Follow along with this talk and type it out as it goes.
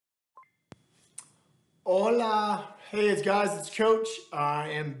Hola, hey, it's guys, it's Coach. I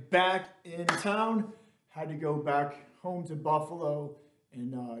am back in town. Had to go back home to Buffalo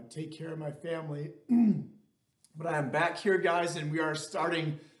and take care of my family. But I am back here, guys, and we are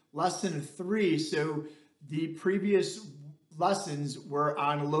starting lesson 3. So the previous lessons were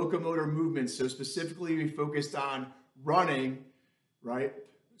on locomotor movements. So specifically, we focused on running, right?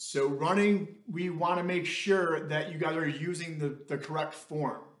 So running, we want to make sure that you guys are using the correct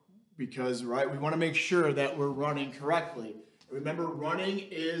form because, right, we want to make sure that we're running correctly. Remember, running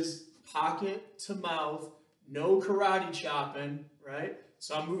is pocket to mouth, no karate chopping, right?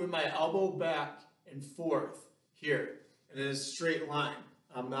 So I'm moving my elbow back and forth here in a straight line.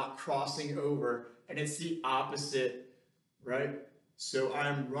 I'm not crossing over, and it's the opposite, right? So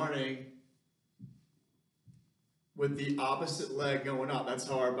I'm running with the opposite leg going up. That's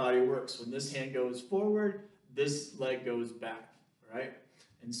how our body works. When this hand goes forward, this leg goes back, right?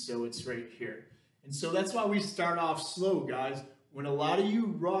 And so it's right here. And so that's why we start off slow, guys. When a lot of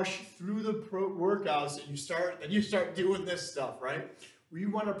you rush through the workouts and you start doing this stuff, right? We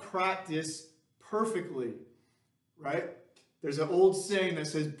want to practice perfectly, right? There's an old saying that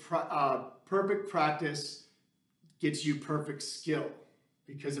says perfect practice gets you perfect skill.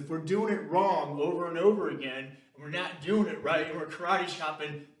 Because if we're doing it wrong over and over again, and we're not doing it right, and we're karate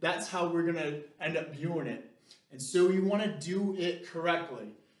chopping, that's how we're going to end up doing it. And so you want to do it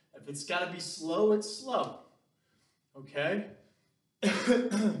correctly. If it's got to be slow, it's slow. Okay?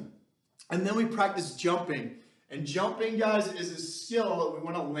 And then we practice jumping. And jumping, guys, is a skill that we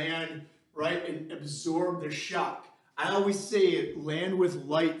want to land, right, and absorb the shock. I always say land with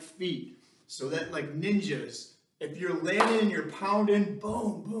light feet. So that, like ninjas, if you're landing and you're pounding,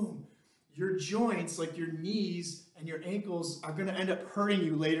 boom, boom, your joints, like your knees and your ankles, are going to end up hurting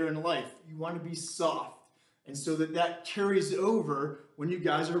you later in life. You want to be soft. And so that carries over when you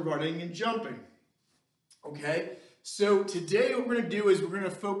guys are running and jumping. Okay? So today what we're going to do is we're going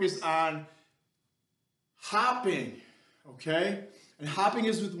to focus on hopping. Okay? And hopping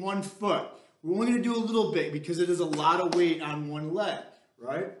is with one foot. We're only going to do a little bit because it is a lot of weight on one leg.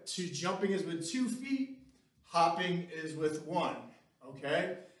 Right? Jumping is with 2 feet. Hopping is with 1.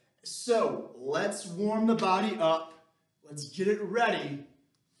 Okay? So let's warm the body up. Let's get it ready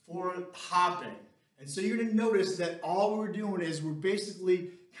for hopping. And so you're going to notice that all we're doing is we're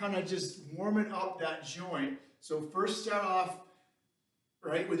basically kind of just warming up that joint. So first start off,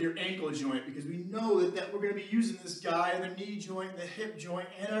 right, with your ankle joint because we know that we're going to be using this guy in the knee joint, the hip joint,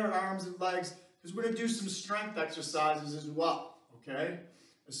 and our arms and legs because we're going to do some strength exercises as well, okay?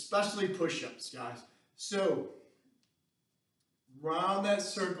 Especially push-ups, guys. So round that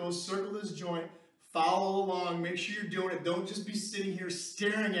circle this joint, follow along, make sure you're doing it. Don't just be sitting here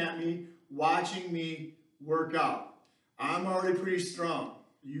staring at me, watching me work out. I'm already pretty strong.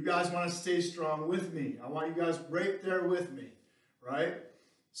 You guys want to stay strong with me. I want you guys right there with me, right?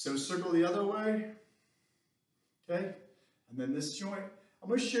 So circle the other way, okay? And then this joint. I'm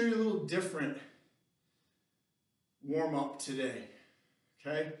going to show you a little different warm-up today,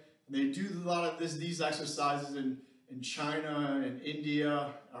 okay? And they do a lot of these exercises in China and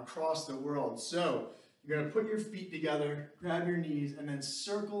India, across the world. So you're going to put your feet together, grab your knees, and then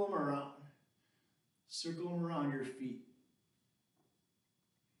circle them around. Circle them around your feet.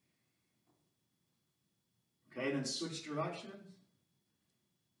 Okay, then switch directions.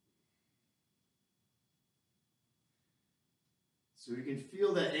 So you can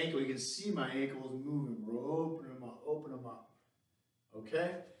feel that ankle. You can see my ankles moving. We're opening them up, open them up.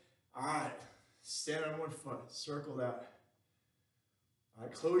 Okay? All right. Stand on one foot. Circle that. All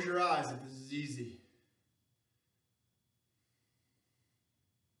right, close your eyes if this is easy.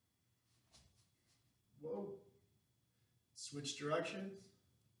 Whoa. Switch directions.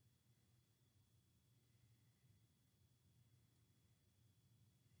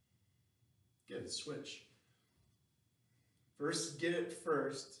 Good, switch. First, get it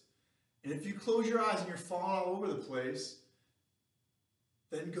first. And if you close your eyes and you're falling all over the place,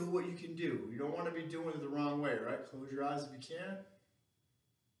 then go what you can do. You don't want to be doing it the wrong way, right? Close your eyes if you can.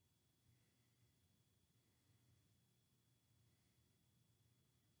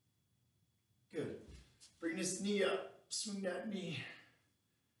 Good. Bring this knee up. Swing that knee.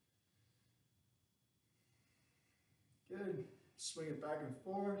 Good. Swing it back and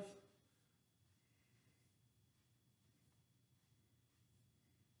forth.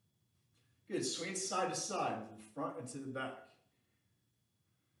 Good. Swing it side to side, to the front and to the back.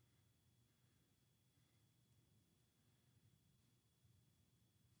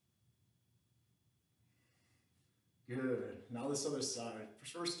 Good. Now this other side.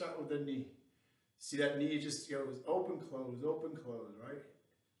 First start with the knee. See that knee just goes open, close, right?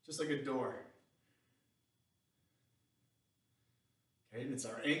 Just like a door. Okay, and it's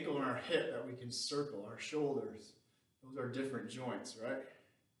our ankle and our hip that we can circle, our shoulders. Those are different joints, right?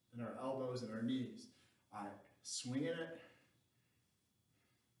 And our elbows and our knees. All right, swinging it.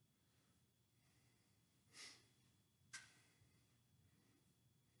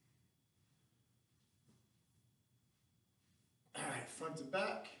 All right, front to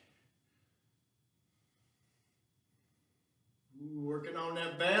back. Ooh, working on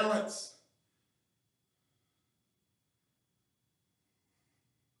that balance.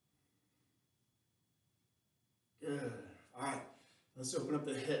 Good. All right, let's open up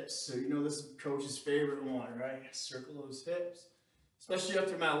the hips. So you know this is coach's favorite one, right? Circle those hips. Especially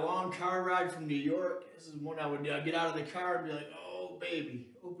after my long car ride from New York. This is one I would do. I'd get out of the car and be like, oh, baby,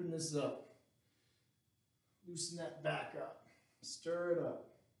 open this up. Loosen that back up. Stir it up.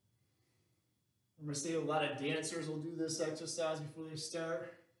 I'm going to say a lot of dancers will do this exercise before they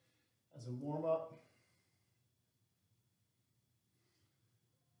start as a warm-up.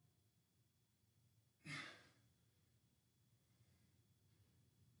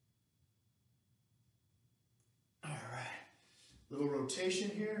 All right. Little rotation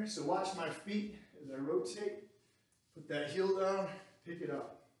here. So watch my feet as I rotate. Put that heel down. Pick it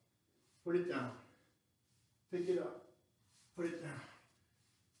up. Put it down. Pick it up. Put it down.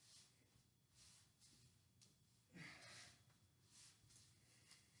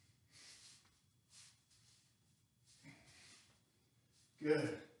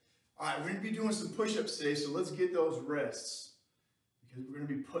 Good. All right, we're going to be doing some push-ups today, so let's get those wrists. Because we're going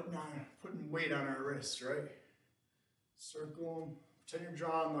to be putting weight on our wrists, right? Circle them. Pretend you're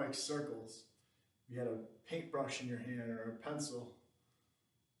drawing like circles. If you had a paintbrush in your hand or a pencil.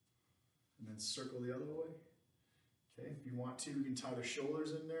 And then circle the other way. Okay, if you want to, you can tie the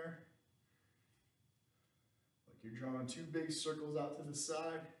shoulders in there. Like you're drawing two big circles out to the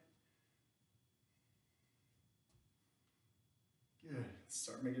side. Good.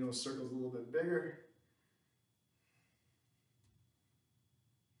 Start making those circles a little bit bigger.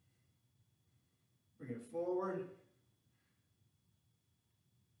 Bring it forward.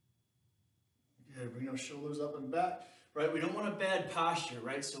 Good. Bring those shoulders up and back. Right? We don't want a bad posture,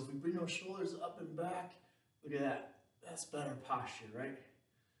 right? So if we bring those shoulders up and back, look at that. That's better posture, right?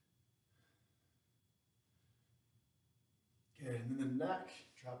 Good. And then the neck,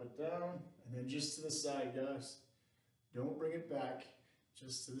 drop it down, and then just to the side, guys. Don't bring it back,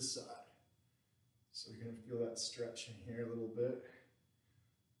 just to the side. So you're going to feel that stretch in here a little bit.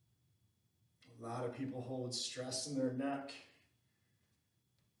 A lot of people hold stress in their neck.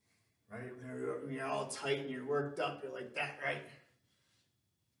 Right? When you're all tight and you're worked up, you're like that, right?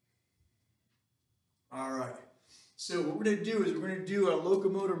 All right. So what we're going to do is we're going to do a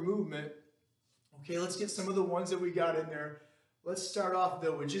locomotor movement. Okay, let's get some of the ones that we got in there. Let's start off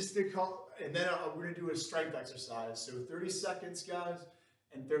though with just the and then we're going to do a strength exercise. So 30 seconds, guys,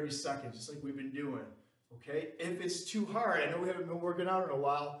 and 30 seconds, just like we've been doing. Okay? If it's too hard, I know we haven't been working out in a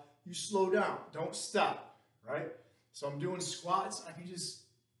while, you slow down. Don't stop, right? So I'm doing squats. I can just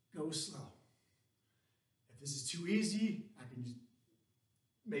go slow. If this is too easy, I can just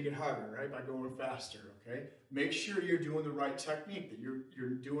make it harder, right, by going faster, okay? Make sure you're doing the right technique, that you're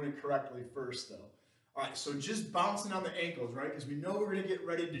doing it correctly first, though. All right, so just bouncing on the ankles, right, because we know we're going to get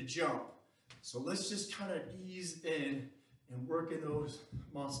ready to jump. So let's just kind of ease in and work in those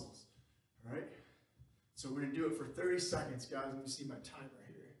muscles, all right? So we're going to do it for 30 seconds, guys. Let me see my timer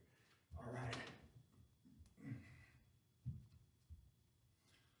here. All right.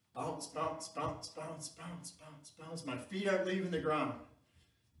 Bounce, bounce, bounce, bounce, bounce, bounce, bounce. My feet aren't leaving the ground.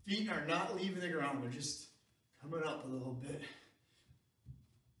 Feet are not leaving the ground. They're just coming up a little bit.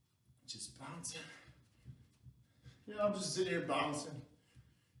 Just bouncing. Yeah, I'm just sitting here bouncing.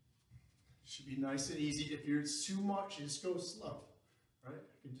 Should be nice and easy. If it's too much, you just go slow. Right?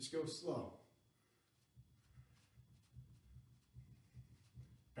 You can just go slow.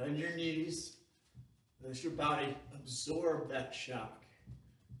 Bend your knees. Let your body absorb that shock.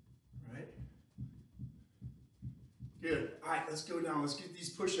 Right? Good. All right, let's go down. Let's get these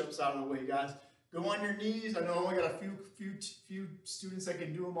push-ups out of the way, guys. Go on your knees. I know I only got a few students that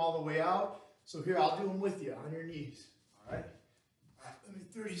can do them all the way out. So here, I'll do them with you on your knees. All right? All right, let me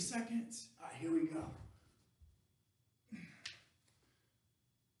 30 seconds. All right, here we go.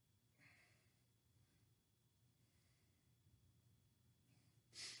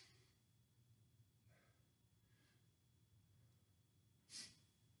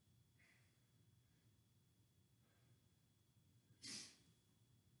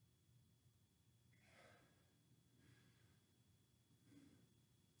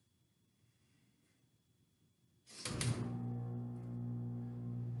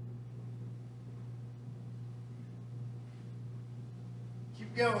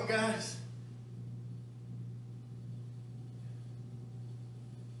 Keep going, guys.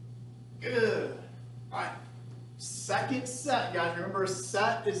 Good. All right. Second set, guys. Remember, a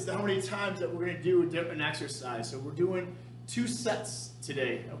set is how many times that we're going to do a different exercise. So we're doing 2 sets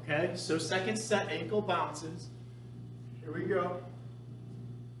today, okay? So second set, ankle bounces. Here we go.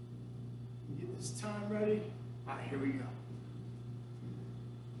 Get this time ready. All right, here we go.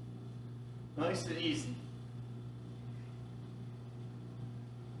 Nice and easy.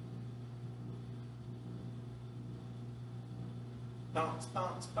 Bounce,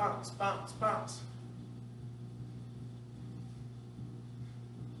 bounce, bounce, bounce, bounce.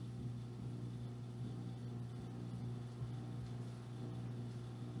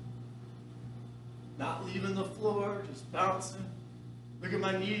 Not leaving the floor, just bouncing. Look at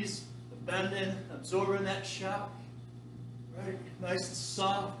my knees bending, absorbing that shock. Right? Nice and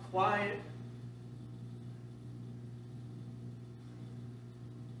soft, quiet.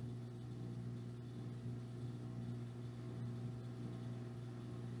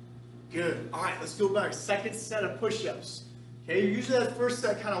 Good. All right, let's go back. Second set of push-ups. Okay, usually that first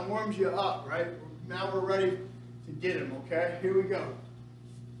set kind of warms you up, right? Now we're ready to get them, okay? Here we go.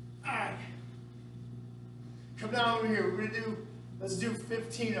 All right. Come down over here. We're gonna let's do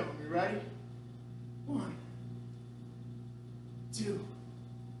 15 of them. You ready? 1, 2,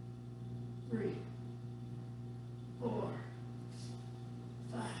 3, 4,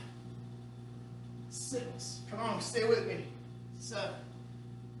 5, 6. Come on, stay with me. 7,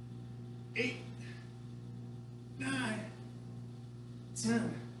 8, 9,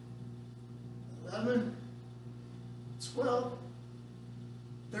 10, 11, 12,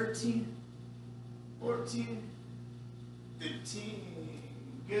 13, 14, 15.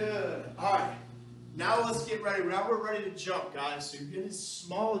 Good. All right. Now let's get ready. Now we're ready to jump, guys. So you're getting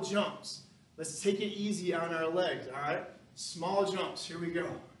small jumps. Let's take it easy on our legs, all right? Small jumps. Here we go.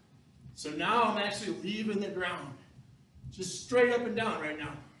 So now I'm actually leaving the ground. Just straight up and down right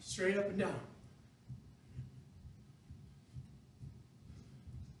now. Straight up and down.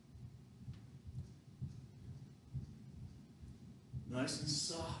 Nice and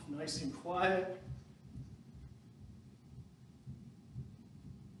soft, nice and quiet.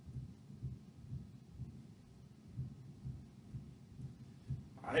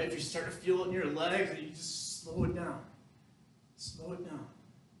 All right, if you start to feel it in your legs, you just slow it down. Slow it down.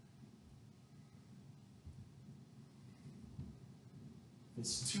 If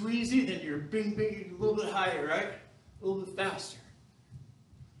it's too easy, then you're bing, bing, a little bit higher, right? A little bit faster.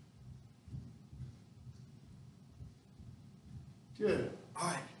 Good. All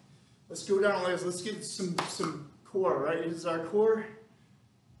right. Let's go down, legs. Let's get some core, right? This is our core.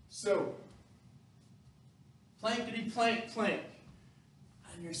 So, plankety plank, plank.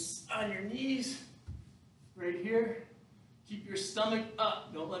 On your knees, right here. Keep your stomach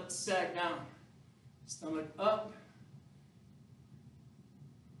up. Don't let it sag down. Stomach up.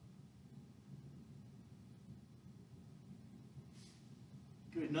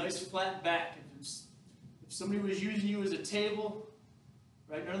 Good. Nice flat back. If somebody was using you as a table,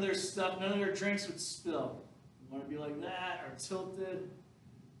 right, none of their stuff, none of their drinks would spill. You want to be like that or tilted.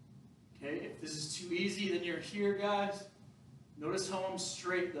 Okay, if this is too easy, then you're here, guys. Notice how I'm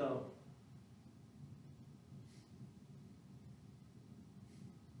straight, though.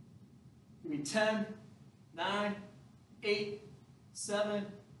 Give me 10, 9, 8, 7,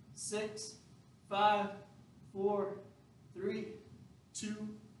 6, 5, 4, 3, 2,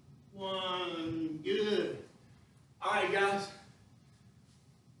 1. Good. All right, guys.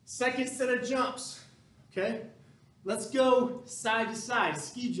 Second set of jumps. Okay? Let's go side to side,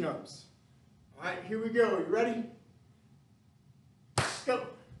 ski jumps. All right, here we go. You ready? Go.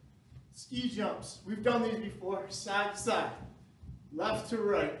 Ski jumps. We've done these before. Side to side. Left to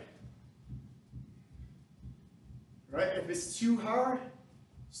right. Right? If it's too hard,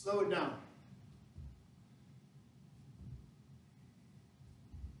 slow it down.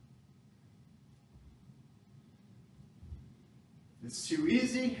 If it's too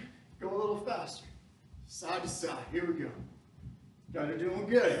easy, go a little faster. Side to side. Here we go. Guys are doing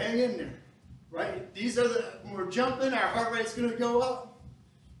good. Hang in there. Right? These are when we're jumping, our heart rate's going to go up.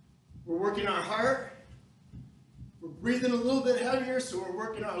 We're working our heart. We're breathing a little bit heavier, so we're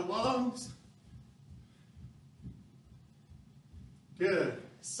working our lungs. Good.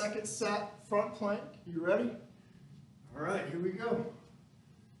 Second set, front plank. You ready? All right, here we go.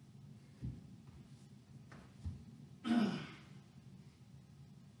 If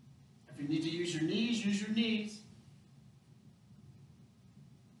you need to use your knees, use your knees.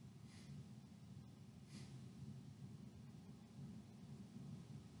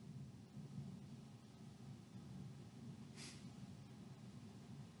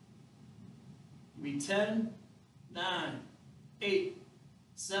 Give me 10, 9, 8,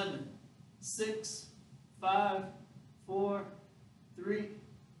 7, 6, 5, 4, 3,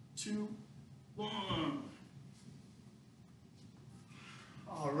 2, 1.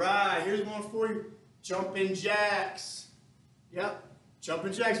 All right, here's one for you. Jumping jacks. Yep,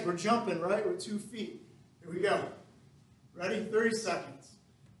 jumping jacks. We're jumping, right, with 2 feet. Here we go. Ready? 30 seconds.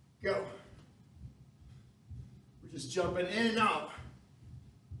 Go. We're just jumping in and out.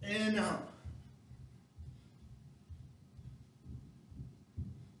 In and out.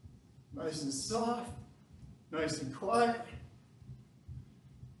 Nice and soft. Nice and quiet.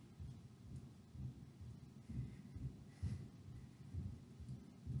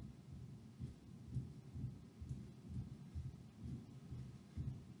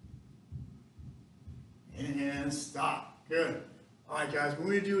 And stop. Good. All right, guys, what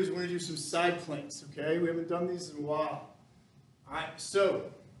we're going to do is we're going to do some side planks, okay? We haven't done these in a while. All right, so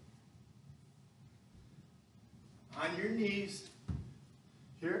on your knees,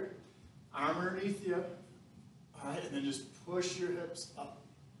 here, arm underneath you. All right, and then just push your hips up.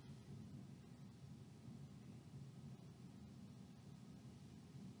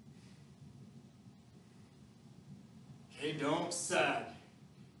 Okay, don't sag.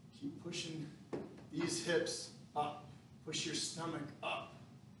 Keep pushing these hips up. Push your stomach up.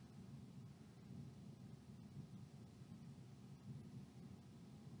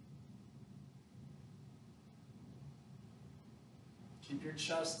 Keep your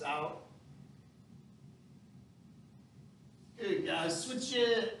chest out. Good, guys. Switch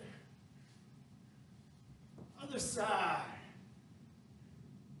it. Other side.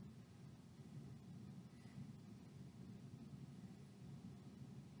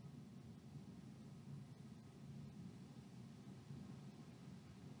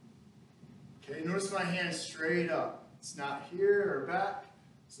 Okay, notice my hand straight up. It's not here or back,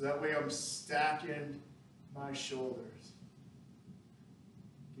 so that way I'm stacking my shoulders.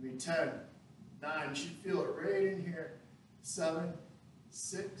 Give me 10, 9, you should feel it right in here. 7,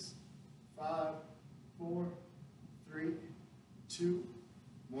 6, 5, 4, 3, 2,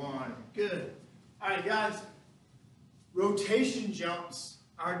 1. Good. All right, guys. Rotation jumps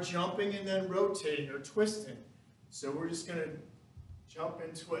are jumping and then rotating or twisting. So we're just going to jump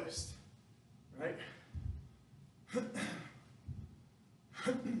and twist. Right? If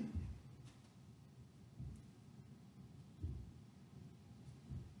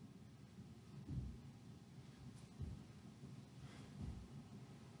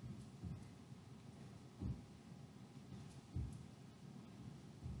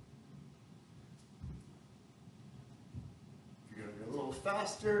you're going to go a little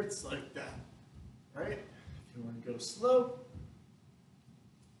faster, it's like that. Right? If you want to go slow,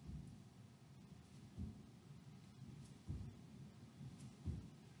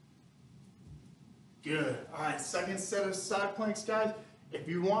 good. All right, second set of side planks, guys. If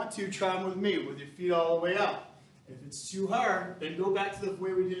you want to, try them with me, with your feet all the way up. If it's too hard, then go back to the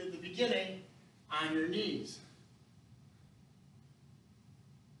way we did at the beginning, on your knees.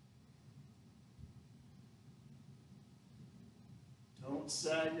 Don't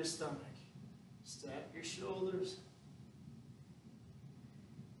sag your stomach. Stack your shoulders.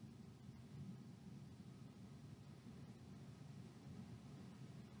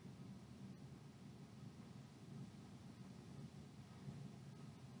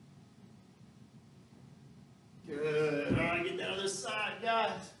 Good. All right, get that other side,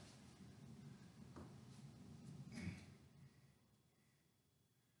 guys.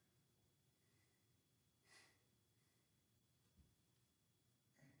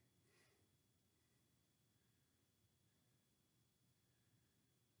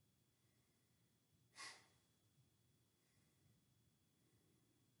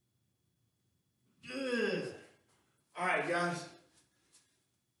 Good. All right, guys.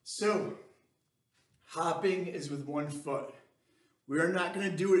 So, hopping is with 1 foot. We're not going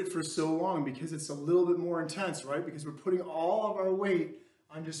to do it for so long because it's a little bit more intense, right? Because we're putting all of our weight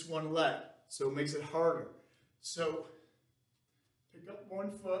on just 1 leg. So it makes it harder. So pick up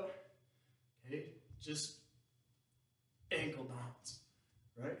 1 foot, okay? Just ankle bounce,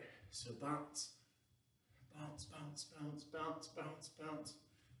 right? So bounce, bounce, bounce, bounce, bounce, bounce, bounce.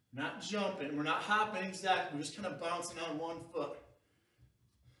 Not jumping, we're not hopping exactly, we're just kind of bouncing on 1 foot.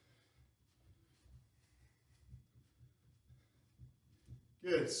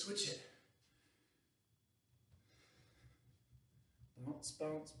 Good, switch it. Bounce,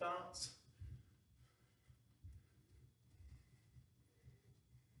 bounce, bounce.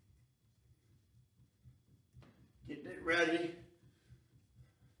 Getting it ready.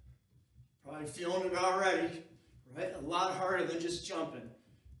 Probably feeling it already, right? A lot harder than just jumping.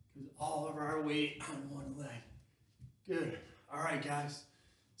 Because all of our weight on one leg. Good. All right, guys.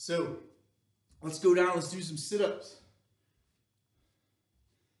 So let's go down. Let's do some sit-ups.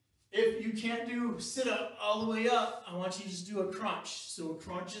 If you can't do sit-up all the way up, I want you to just do a crunch. So a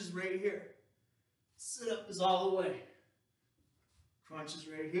crunch is right here. Sit-up is all the way. Crunch is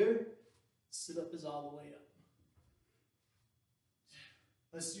right here. Sit-up is all the way up.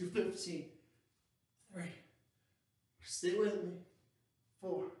 Let's do 15. 3. Stay with me.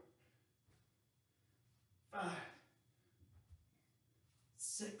 4. 5.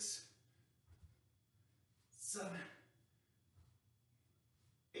 6. 7.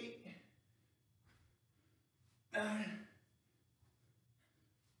 8. 9.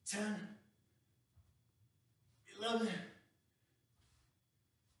 10. 11.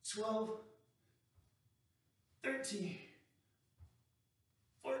 12. 13.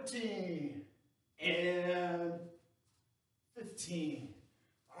 14. And 15.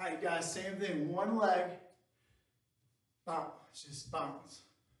 All right, guys, same thing. One leg. Bounce. Just bounce.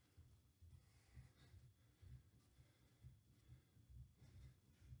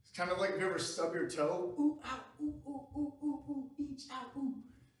 It's kind of like if you ever stub your toe. Ooh, ow, ooh, ooh, ooh, ooh, ooh, each, ow, ooh.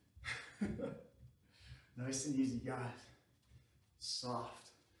 Nice and easy, guys. Soft.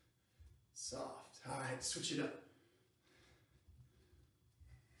 Soft. All right, switch it up.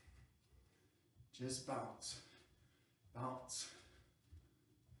 Just bounce. Bounce.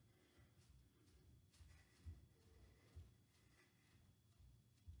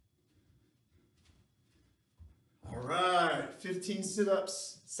 All right, 15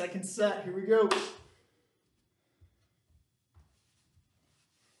 sit-ups, second set, here we go.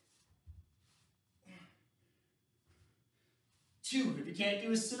 2, if you can't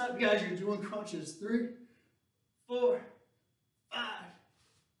do a sit-up, guys, you're doing crunches. 3, 4, 5,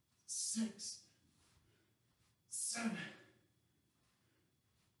 6, 7,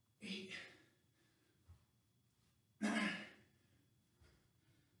 8, 9,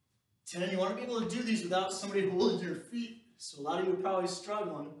 10. You want to be able to do these without somebody holding your feet. So a lot of you are probably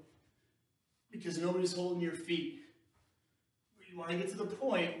struggling because nobody's holding your feet. You want to get to the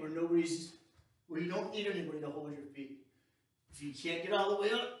point where you don't need anybody to hold your feet. If you can't get all the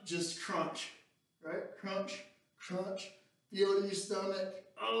way up, just crunch, right? Crunch, crunch. Feel it in your stomach.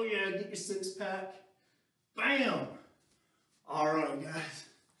 Oh yeah, get your 6-pack. Bam! All right, guys.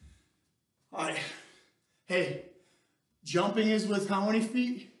 All right. Hey, jumping is with how many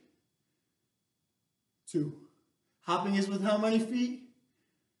feet? 2. Hopping is with how many feet?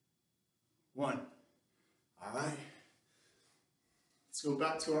 1. All right. Let's go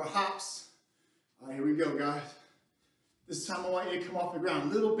back to our hops. All right, here we go, guys. This time I want you to come off the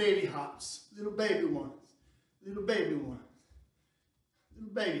ground. Little baby hops. Little baby ones. Little baby ones.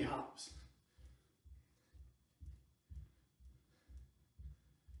 Little baby hops.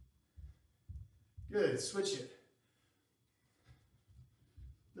 Good. Switch it.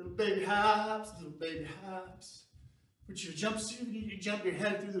 Little baby hops. Little baby hops. Put your jumpsuit. You need to jump your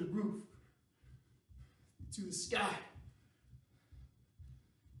head through the roof. To the sky.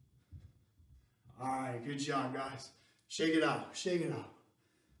 All right. Good job, guys. Shake it out, shake it out,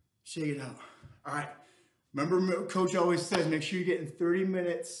 shake it out. All right, remember Coach always says, make sure you're getting 30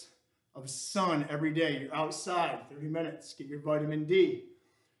 minutes of sun every day. You're outside, 30 minutes, get your vitamin D.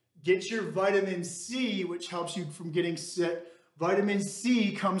 Get your vitamin C, which helps you from getting sick. Vitamin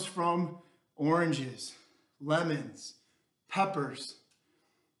C comes from oranges, lemons, peppers.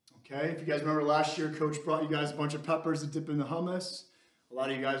 Okay, if you guys remember last year, Coach brought you guys a bunch of peppers to dip in the hummus. A lot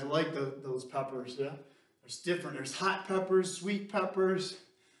of you guys like those peppers, yeah? There's different, there's hot peppers, sweet peppers,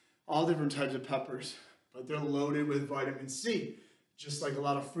 all different types of peppers, but they're loaded with vitamin C, just like a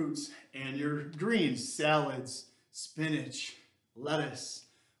lot of fruits. And your greens, salads, spinach, lettuce,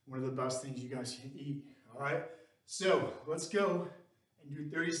 one of the best things you guys can eat, all right? So let's go and do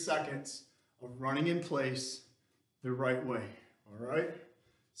 30 seconds of running in place the right way, all right?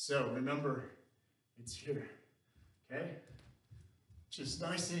 So remember, it's here, okay? Just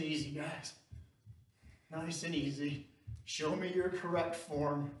nice and easy, guys. Nice and easy. Show me your correct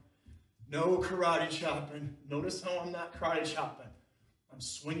form. No karate chopping. Notice how I'm not karate chopping. I'm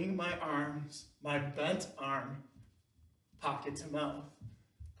swinging my arms, my bent arm, pocket to mouth,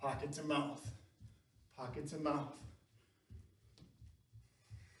 pocket to mouth, pocket to mouth.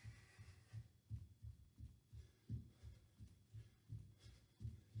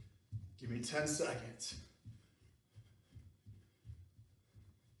 Give me 10 seconds.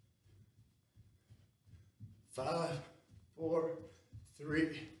 5, 4,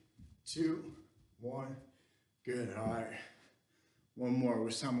 3, 2, 1. Good, all right. One more.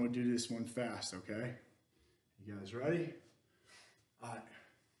 This time we'll do this one fast, okay? You guys ready? All right.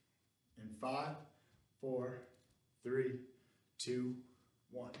 In 5, 4, 3, 2,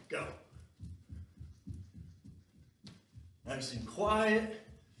 1, go. Nice and quiet.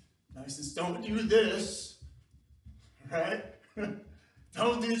 Nice and don't do this. Right?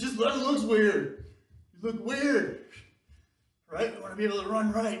 Don't do this, just let it look weird. You look weird. Right? You want to be able to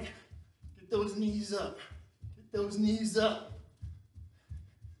run right. Get those knees up. Get those knees up.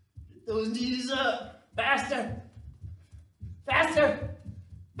 Get those knees up. Faster. Faster.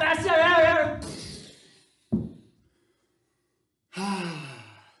 Faster.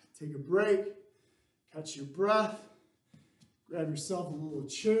 Take a break. Catch your breath. Grab yourself a little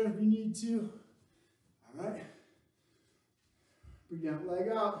chair if you need to. All right. Bring that leg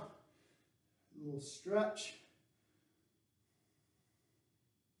out. A little stretch.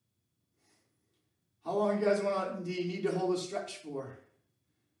 How long do you need to hold a stretch for?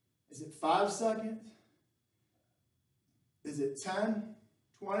 Is it 5 seconds? Is it 10,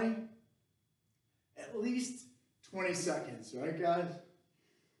 20? At least 20 seconds, right guys?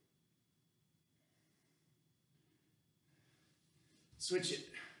 Switch it.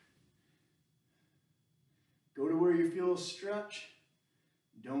 Go to where you feel a stretch.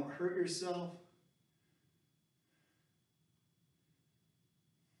 Don't hurt yourself.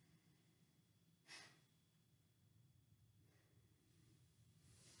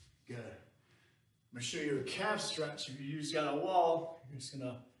 Good. I'm going to show you a calf stretch. If you just got a wall, you're just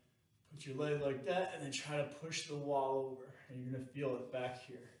going to put your leg like that and then try to push the wall over. And you're going to feel it back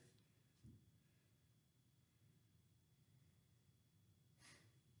here.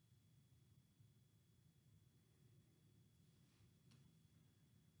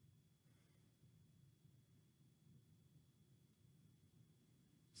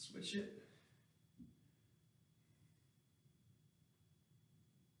 Switch it.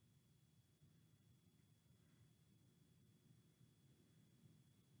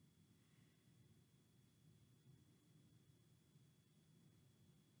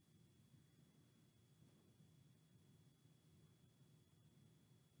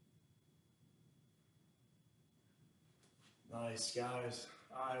 Nice, guys.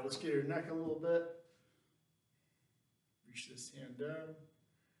 All right, let's get your neck a little bit. Reach this hand down.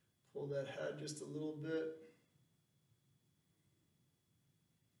 Pull that head just a little bit.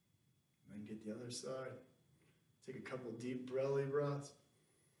 And then get the other side. Take a couple deep belly breaths.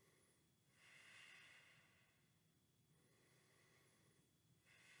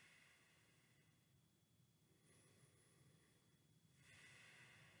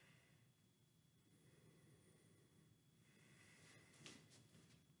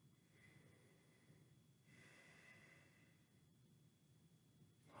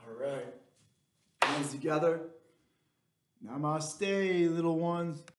 All right. Hands together. Namaste, little one.